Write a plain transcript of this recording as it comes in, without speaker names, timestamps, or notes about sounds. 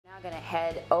Going to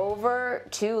head over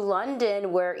to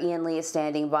London, where Ian Lee is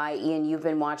standing by. Ian, you've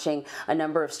been watching a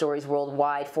number of stories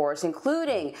worldwide for us,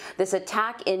 including this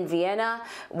attack in Vienna.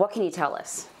 What can you tell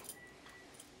us?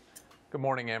 Good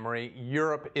morning, Emery.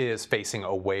 Europe is facing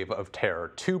a wave of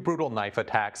terror. Two brutal knife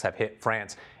attacks have hit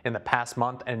France in the past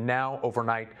month, and now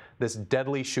overnight, this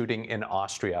deadly shooting in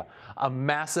Austria. A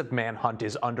massive manhunt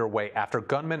is underway after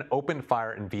gunmen opened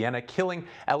fire in Vienna, killing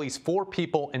at least 4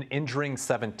 people and injuring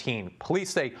 17. Police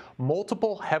say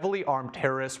multiple heavily armed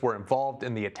terrorists were involved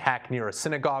in the attack near a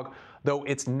synagogue, though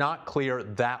it's not clear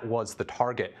that was the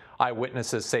target.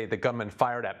 Eyewitnesses say the gunmen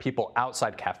fired at people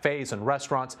outside cafes and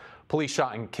restaurants. Police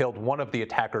shot and killed one of the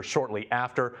attackers shortly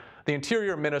after. The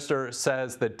Interior Minister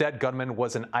says the dead gunman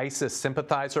was an ISIS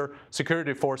sympathizer.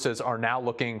 Security forces are now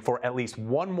looking for at least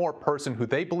one more person who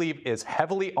they believe is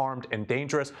heavily armed and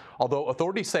dangerous, although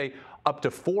authorities say up to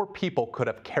 4 people could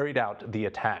have carried out the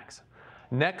attacks.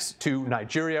 Next to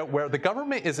Nigeria, where the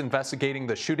government is investigating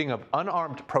the shooting of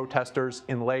unarmed protesters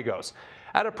in Lagos.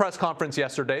 At a press conference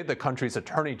yesterday, the country's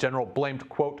attorney general blamed,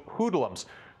 quote, hoodlums,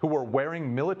 who were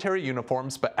wearing military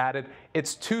uniforms, but added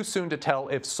it's too soon to tell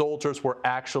if soldiers were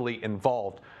actually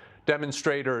involved.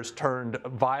 Demonstrators turned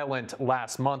violent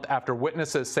last month after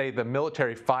witnesses say the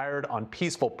military fired on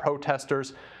peaceful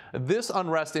protesters. This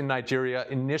unrest in Nigeria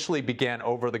initially began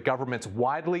over the government's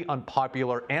widely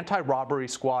unpopular anti-robbery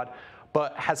squad,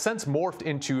 but has since morphed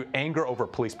into anger over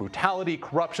police brutality,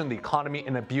 corruption, the economy,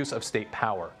 and abuse of state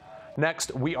power.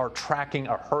 Next, we are tracking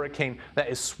a hurricane that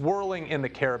is swirling in the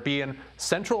Caribbean.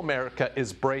 Central America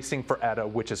is bracing for Eta,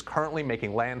 which is currently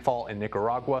making landfall in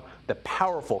Nicaragua. The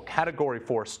powerful Category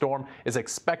 4 storm is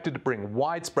expected to bring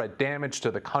widespread damage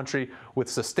to the country with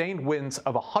sustained winds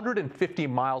of 150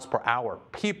 miles per hour.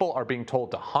 People are being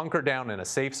told to hunker down in a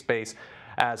safe space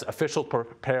as officials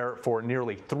prepare for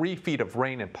nearly 3 feet of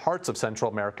rain in parts of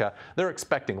Central America. They're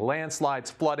expecting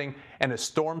landslides, flooding, and a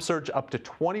storm surge up to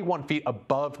 21 feet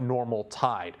above normal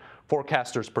tide.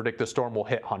 Forecasters predict the storm will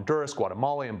hit Honduras,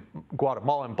 Guatemala,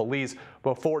 and Belize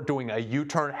before doing a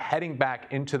U-turn heading back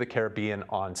into the Caribbean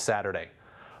on Saturday.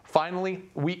 Finally,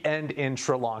 we end in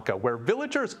Sri Lanka, where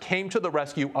villagers came to the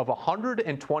rescue of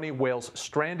 120 whales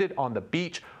stranded on the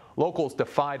beach. Locals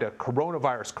defied a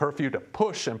coronavirus curfew to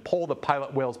push and pull the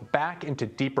pilot whales back into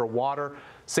deeper water.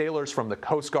 Sailors from the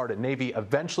Coast Guard and Navy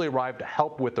eventually arrived to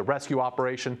help with the rescue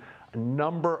operation. A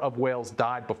number of whales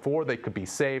died before they could be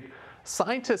saved.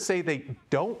 Scientists say they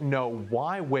don't know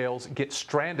why whales get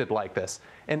stranded like this.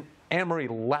 And Amory,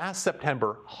 last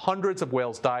September, hundreds of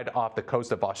whales died off the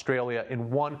coast of Australia in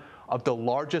one of the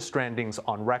largest strandings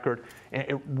on record. And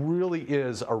it really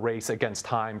is a race against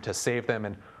time to save them.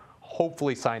 And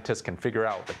hopefully scientists can figure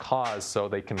out the cause so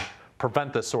they can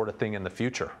prevent this sort of thing in the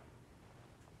future.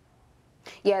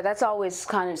 Yeah, that's always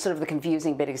kind of sort of the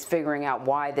confusing bit, is figuring out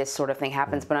why this sort of thing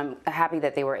happens. But I'm happy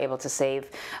that they were able to save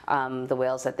the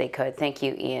whales that they could. Thank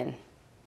you, Ian.